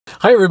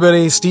Hi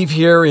everybody, Steve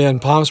here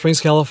in Palm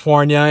Springs,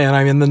 California, and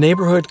I'm in the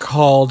neighborhood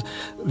called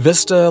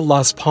Vista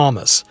Las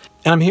Palmas.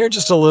 And I'm here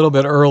just a little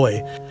bit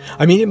early.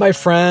 I'm meeting my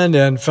friend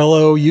and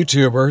fellow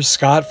YouTuber,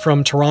 Scott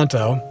from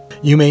Toronto.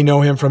 You may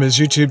know him from his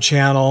YouTube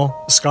channel,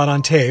 Scott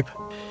on Tape.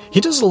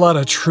 He does a lot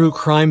of true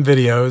crime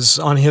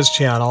videos on his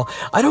channel.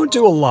 I don't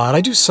do a lot,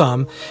 I do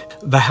some.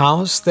 The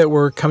house that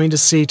we're coming to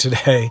see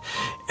today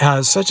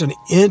has such an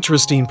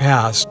interesting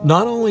past.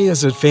 Not only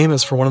is it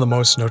famous for one of the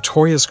most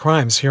notorious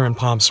crimes here in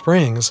Palm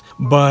Springs,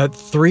 but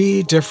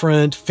 3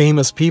 different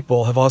famous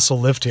people have also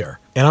lived here.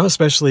 And I'm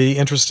especially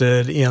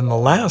interested in the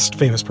last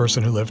famous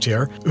person who lived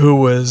here, who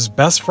was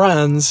best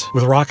friends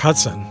with Rock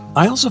Hudson.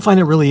 I also find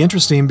it really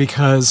interesting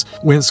because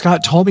when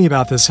Scott told me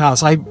about this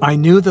house, I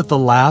knew that the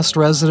last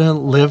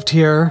resident lived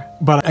here,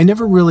 but I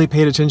never really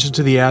paid attention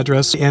to the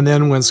address. And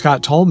then when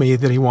Scott told me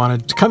that he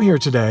wanted to come here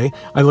today,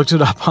 I looked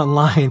it up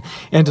online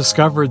and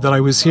discovered that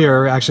I was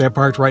here. Actually, I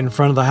parked right in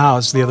front of the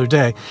house the other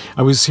day.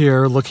 I was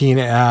here looking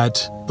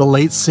at the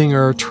late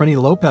singer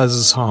Trini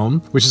Lopez's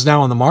home, which is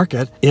now on the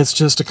market. It's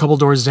just a couple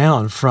doors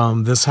down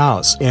from this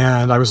house.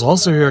 And I was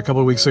also here a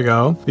couple of weeks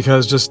ago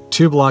because just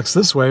 2 blocks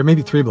this way, or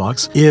maybe 3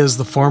 blocks, is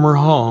the former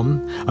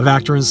home of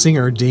actor and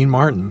singer Dean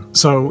Martin.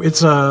 So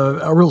it's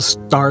a real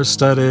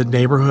star-studded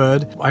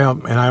neighborhood.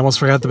 And I almost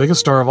forgot the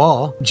biggest star of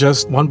all.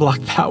 Just 1 block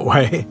that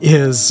way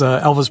is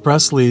Elvis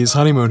Presley's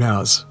honeymoon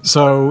house.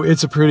 So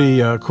it's a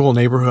pretty cool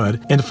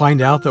neighborhood. And to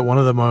find out that one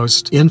of the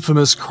most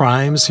infamous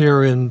crimes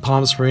here in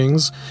Palm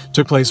Springs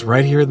took place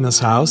right here in this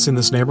house, in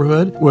this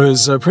neighborhood,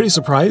 was pretty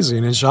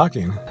surprising and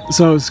shocking.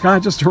 So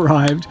Scott just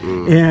arrived,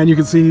 and you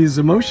can see he's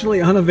emotionally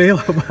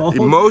unavailable.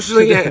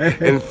 Emotionally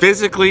and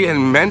physically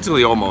and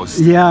mentally almost.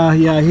 Yeah,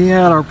 he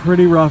had a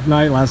pretty rough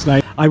night last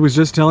night. I was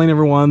just telling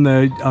everyone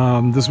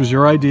that this was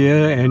your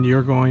idea, and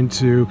you're going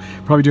to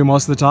probably do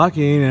most of the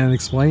talking and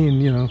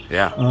explain,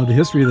 the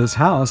history of this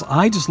house.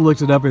 I just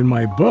looked it up in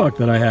my book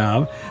that I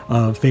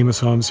have, Famous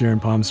Homes here in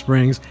Palm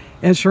Springs,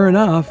 and sure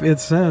enough, it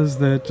says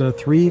that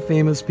 3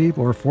 famous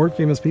people, or 4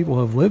 famous people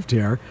have lived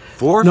here.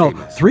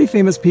 3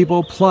 famous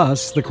people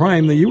plus the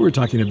crime that you were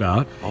talking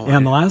about,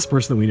 and the last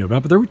person that we knew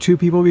about, but there were 2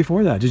 people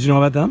before that. Did you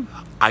know about them?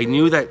 I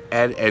knew that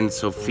Ed and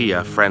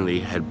Sophia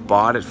Friendly had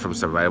bought it from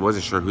somebody. I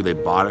wasn't sure who they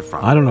bought it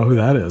from. I don't know who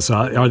that is.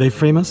 Are they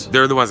famous?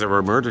 They're the ones that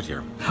were murdered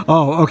here.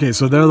 Oh, okay,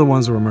 so they're the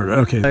ones that were murdered.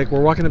 Okay. Like,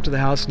 we're walking up to the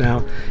house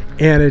now,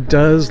 and it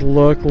does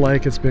look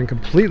like it's been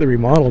completely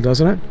remodeled,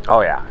 doesn't it?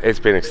 Oh yeah, it's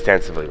been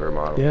extensively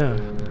remodeled. Yeah.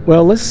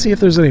 Well, let's see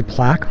if there's any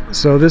plaque.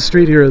 So this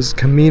street here is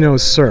Camino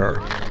Sur.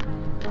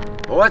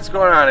 Well, what's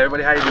going on,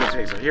 everybody? How you doing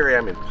today? So here I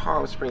am in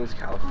Palm Springs,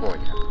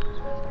 California,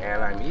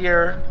 and I'm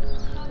here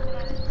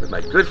with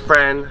my good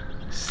friend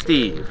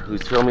Steve,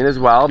 who's filming as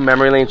well.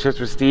 Memory Lane Trips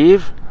with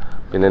Steve,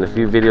 been in a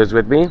few videos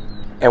with me,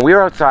 and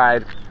we're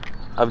outside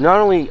of not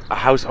only a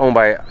house owned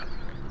by a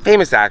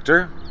famous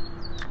actor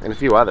and a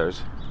few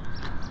others,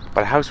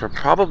 but a house where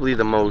probably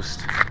the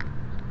most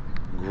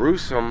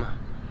gruesome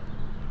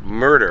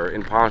murder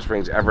in Palm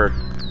Springs ever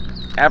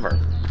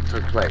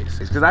took place.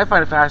 Because I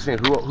find it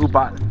fascinating who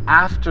bought,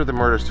 after the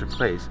murders took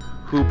place,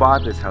 who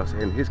bought this house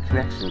and his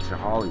connection to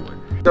Hollywood.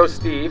 So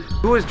Steve,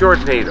 who is George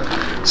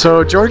Nader?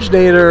 So George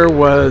Nader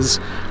was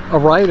a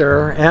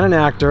writer and an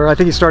actor. I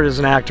think he started as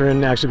an actor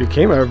and actually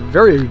became a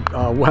very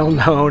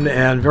well-known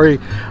and very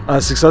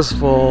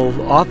successful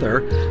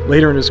author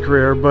later in his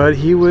career, but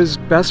he was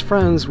best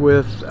friends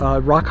with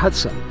Rock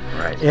Hudson.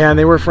 Right. And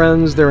they were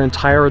friends their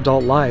entire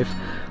adult life.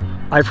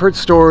 I've heard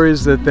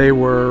stories that they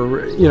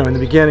were, in the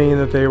beginning,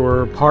 that they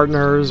were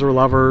partners or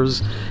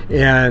lovers,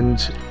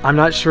 and I'm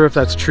not sure if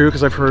that's true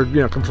because I've heard,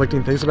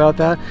 conflicting things about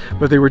that,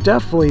 but they were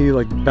definitely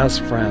like best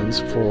friends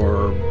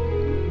for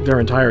their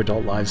entire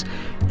adult lives.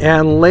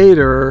 And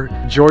later,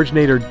 George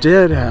Nader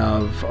did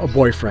have a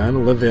boyfriend, a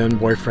live-in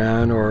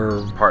boyfriend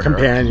or partner,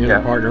 companion,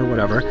 or partner,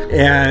 whatever.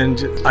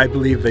 And I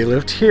believe they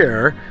lived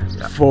here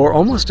for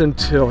almost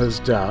until his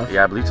death.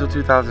 Yeah, I believe till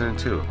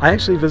 2002. I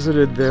actually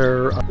visited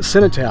their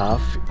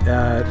cenotaph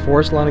at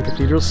Forest Lawn and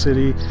Cathedral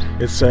City.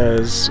 It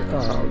says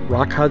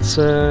Rock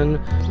Hudson,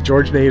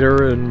 George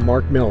Nader, and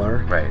Mark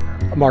Miller. Right.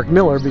 Mark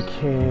Miller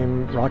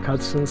became Rock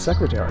Hudson's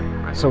secretary.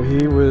 Right. So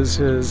he was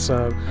his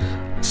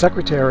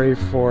secretary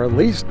for at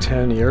least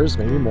 10 years,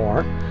 maybe more,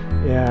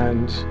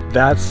 and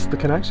that's the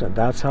connection.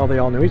 That's how they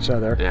all knew each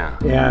other.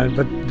 Yeah.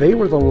 But they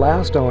were the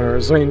last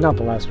owners. I mean, not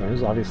the last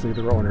owners. Obviously,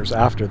 there were owners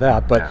after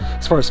that. But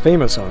as far as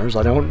famous owners,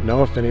 I don't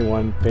know if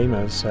anyone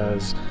famous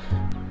has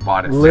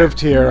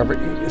lived here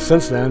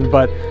since then.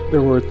 But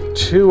there were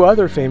 2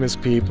 other famous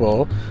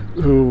people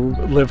who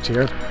lived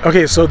here.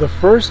 Okay, so the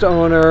first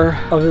owner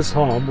of this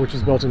home, which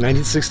was built in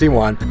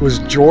 1961, was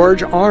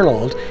George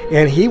Arnold,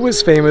 and he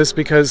was famous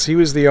because he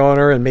was the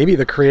owner and maybe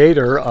the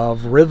creator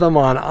of Rythm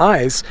On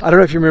Ice. I don't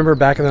know if you remember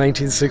back in the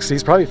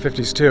 1960s, probably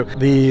 50s too,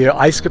 the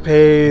ice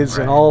capades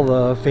and all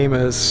the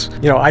famous,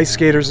 ice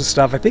skaters and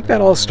stuff. I think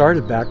that all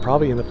started back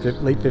probably in the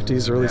late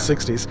 50s, early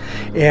 60s.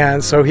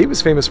 And so he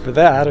was famous for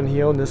that, and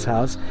he owned this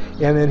house.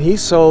 And then he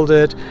sold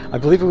it, I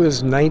believe it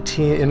was in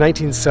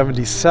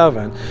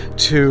 1977,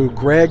 to to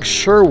Gregg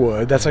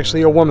Sherwood. That's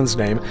actually a woman's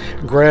name.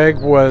 Gregg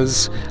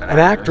was an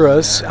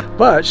actress,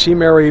 but she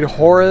married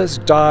Horace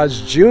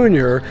Dodge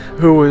Jr.,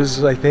 who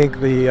was, I think,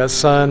 the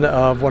son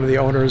of one of the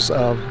owners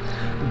of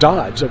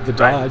Dodge, of the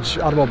Dodge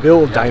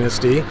automobile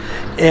dynasty.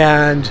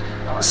 And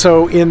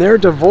so in their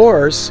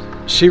divorce,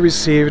 she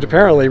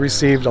apparently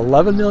received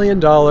 $11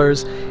 million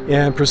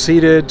and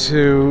proceeded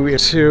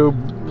to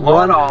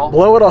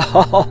blow it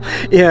all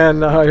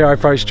in, I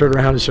probably should turn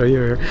around and show you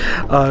here,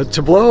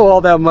 to blow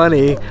all that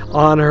money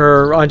on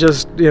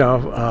just,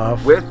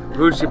 with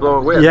who did she blow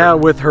it with? Yeah,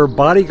 with her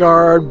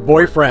bodyguard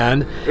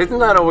boyfriend. Isn't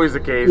that always the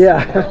case?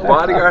 Yeah.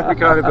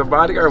 The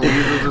bodyguard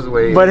weasels his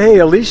way. But hey,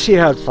 at least she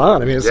had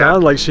fun. I mean, it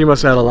sounded like she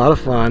must have had a lot of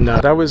fun.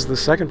 That was the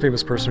second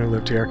famous person who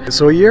lived here.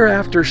 So a year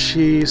after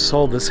she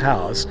sold this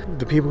house,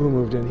 the people who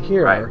moved in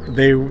here,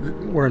 they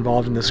were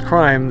involved in this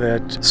crime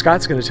that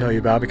Scott's going to tell you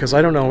about, because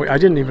I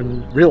didn't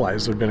even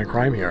realize there'd been a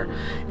crime here.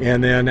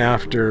 And then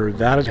after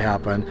that had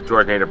happened,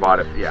 George Nader bought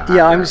it.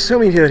 Yeah, I'm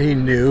assuming that he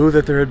knew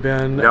that there had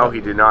been. No, he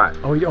did not.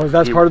 Oh,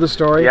 that's part of the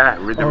story? Yeah,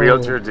 the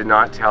realtor did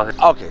not tell him.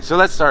 Okay, so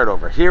let's start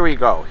over. Here we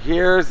go.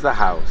 Here's the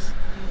house.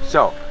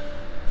 So,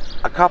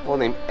 a couple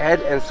named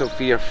Ed and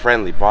Sophia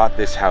Friendly bought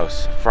this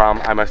house from,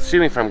 I'm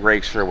assuming, from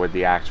Gregg Sherwood,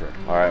 the actor,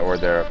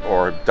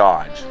 or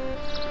Dodge,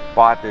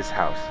 bought this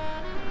house.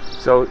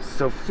 So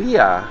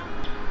Sophia,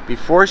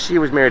 before she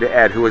was married to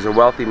Ed, who was a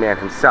wealthy man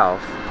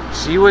himself,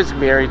 she was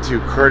married to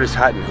Curtis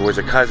Hutton, who was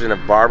a cousin of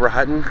Barbara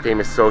Hutton,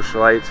 famous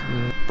socialite.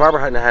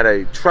 Barbara Hutton had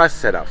a trust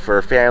set up for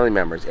her family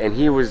members, and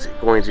he was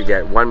going to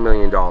get $1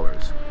 million.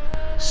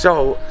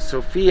 So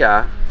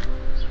Sophia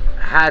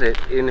had it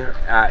in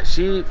her,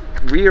 she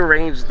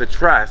rearranged the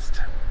trust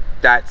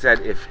that said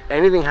if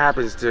anything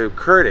happens to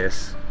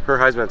Curtis, her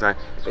husband at the time,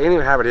 if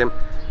anything happened to him,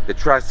 the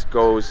trust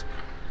goes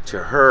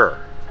to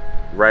her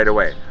right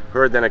away.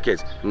 Her, then her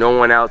kids. No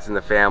one else in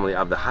the family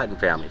of the Hutton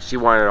family. She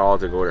wanted it all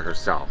to go to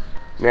herself.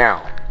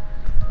 Now,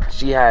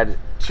 she had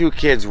 2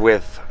 kids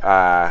with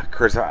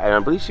Curtis, and I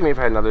believe she may have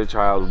had another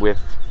child with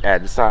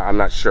Ed. I'm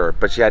not sure,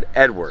 but she had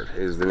Edward,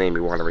 is the name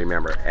you want to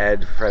remember.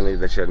 Ed Friendly,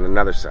 that she had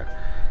another son.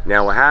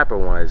 Now, what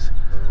happened was,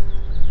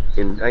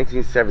 in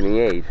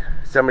 1978,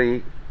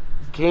 somebody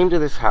came to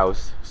this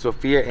house.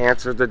 Sophia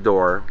answered the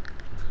door,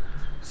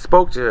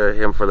 spoke to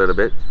him for a little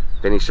bit,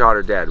 then he shot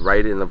her dead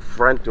right in the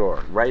front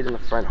door, right in the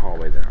front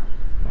hallway there.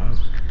 Wow.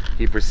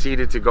 He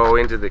proceeded to go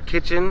into the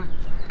kitchen.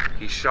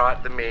 He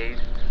shot the maid,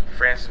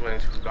 Frances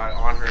Williams, who got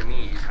on her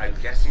knees, I'm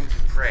guessing to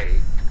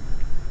pray,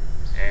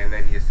 and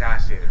then he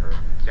assassinated her.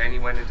 Then he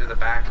went into the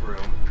back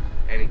room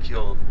and he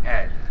killed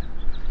Ed.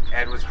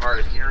 Ed was hard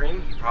of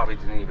hearing. He probably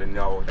didn't even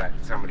know that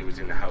somebody was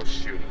in the house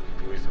shooting.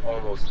 He was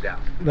almost deaf.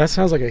 That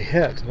sounds like a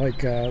hit,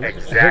 like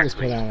exactly. A hit was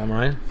put out on him,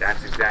 right?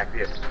 That's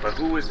exactly it. But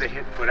who was the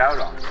hit put out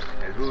on?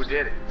 And who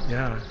did it?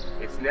 Yeah.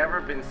 It's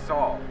never been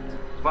solved.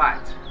 But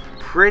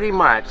pretty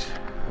much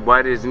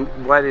what is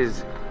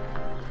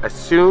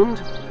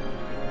assumed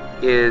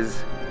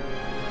is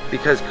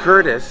because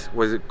Curtis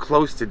was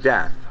close to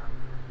death.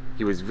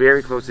 He was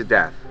very close to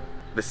death.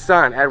 The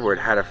son, Edward,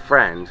 had a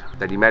friend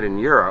that he met in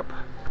Europe,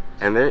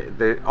 and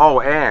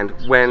and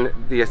when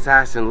the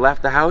assassin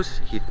left the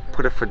house, he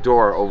put a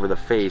fedora over the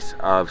face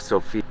of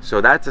Sophia. So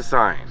that's a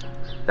sign.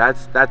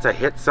 That's a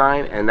hit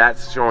sign, and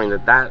that's showing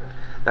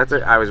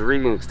I was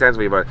reading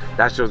extensively about it.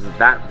 That shows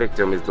that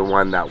victim is the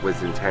one that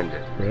was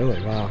intended.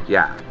 Really? Wow.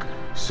 Yeah.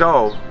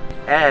 So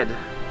Ed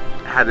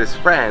had this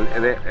friend,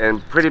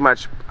 and pretty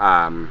much,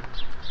 what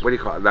do you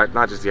call it?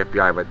 Not just the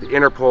FBI, but the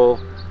Interpol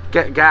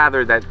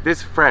gathered that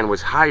this friend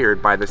was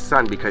hired by the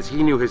son because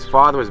he knew his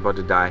father was about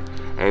to die,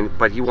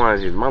 but he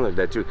wanted his mother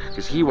dead too,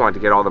 because he wanted to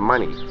get all the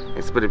money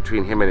and split it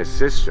between him and his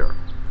sister.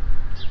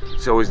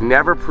 So it was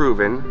never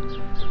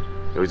proven.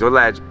 It was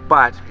alleged,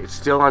 but it's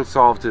still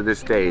unsolved to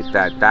this day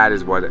that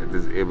is what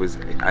it was,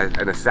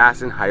 an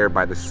assassin hired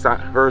by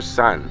her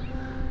son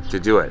to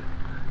do it,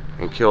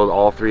 and killed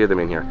all 3 of them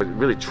in here. But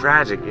really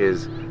tragic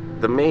is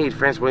the maid,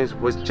 Frances Williams,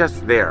 was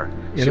just there.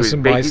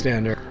 Innocent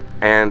bystander.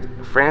 And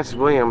Frances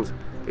Williams,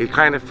 it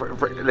kind of,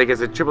 like,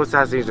 it's a triple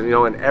assassination,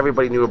 and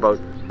everybody knew about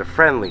the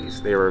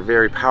Friendlies. They were a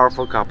very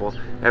powerful couple.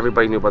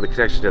 Everybody knew about the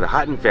connection to the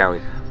Hutton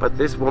family. But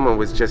this woman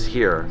was just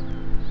here,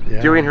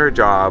 doing her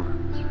job,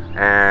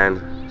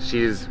 and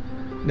she's...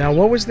 Now,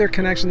 what was their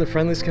connection, the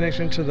Friendlies'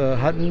 connection to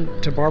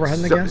Barbara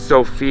Hutton again?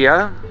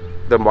 Sophia,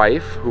 the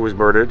wife, who was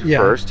murdered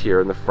first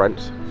here in the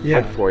front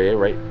foyer,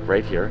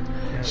 right here.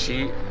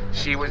 Yeah.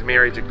 She was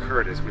married to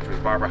Curtis, which was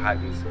Barbara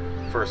Hutton's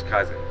first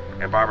cousin.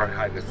 And Barbara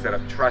Hutton had set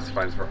up trust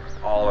funds for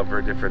all of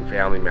her different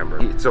family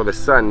members. So the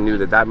son knew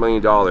that $1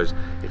 million,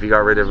 if he got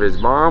rid of his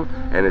mom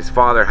and his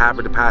father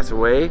happened to pass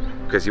away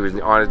because he was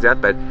on his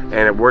deathbed, and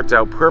it worked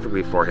out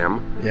perfectly for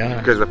him. Yeah.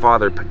 Because the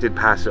father did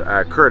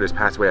Curtis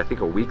passed away, I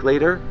think, a week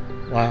later.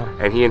 Wow.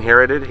 And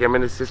him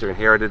and his sister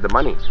inherited the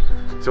money.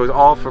 So it was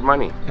all for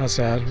money. That's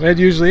sad. It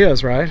usually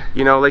is, right?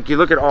 You know, like you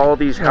look at all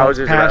these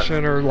houses.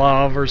 Passion or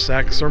love or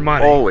sex or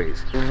money.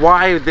 Always.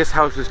 Why this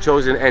house was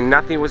chosen and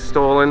nothing was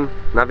stolen,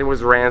 nothing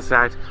was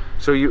ransacked.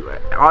 So you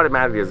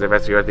automatically, as an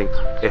investigator, think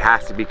it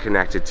has to be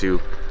connected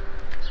to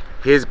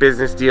his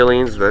business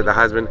dealings, the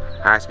husband,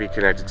 has to be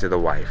connected to the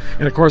wife.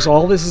 And of course,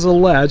 all this is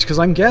alleged, because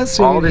I'm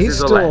guessing he's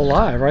still alleged.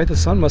 alive, right? The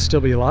son must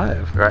still be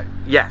alive. Right?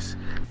 Yes.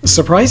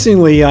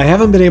 Surprisingly, I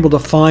haven't been able to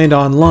find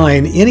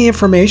online any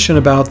information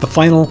about the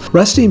final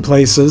resting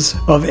places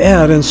of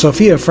Ed and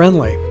Sophia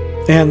Friendly.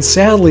 And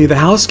sadly, the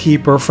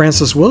housekeeper,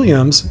 Frances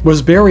Williams,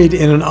 was buried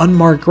in an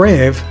unmarked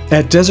grave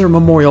at Desert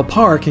Memorial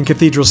Park in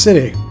Cathedral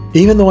City.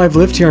 Even though I've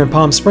lived here in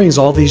Palm Springs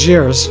all these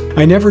years,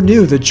 I never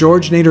knew that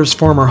George Nader's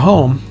former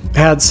home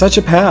had such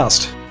a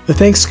past.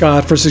 Thanks,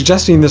 Scott, for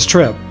suggesting this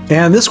trip.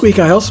 And this week,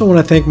 I also want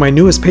to thank my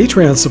newest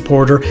Patreon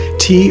supporter,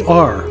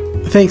 TR.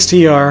 Thanks,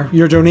 TR.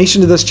 Your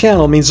donation to this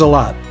channel means a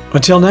lot.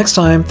 Until next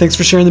time, thanks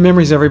for sharing the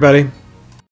memories, everybody.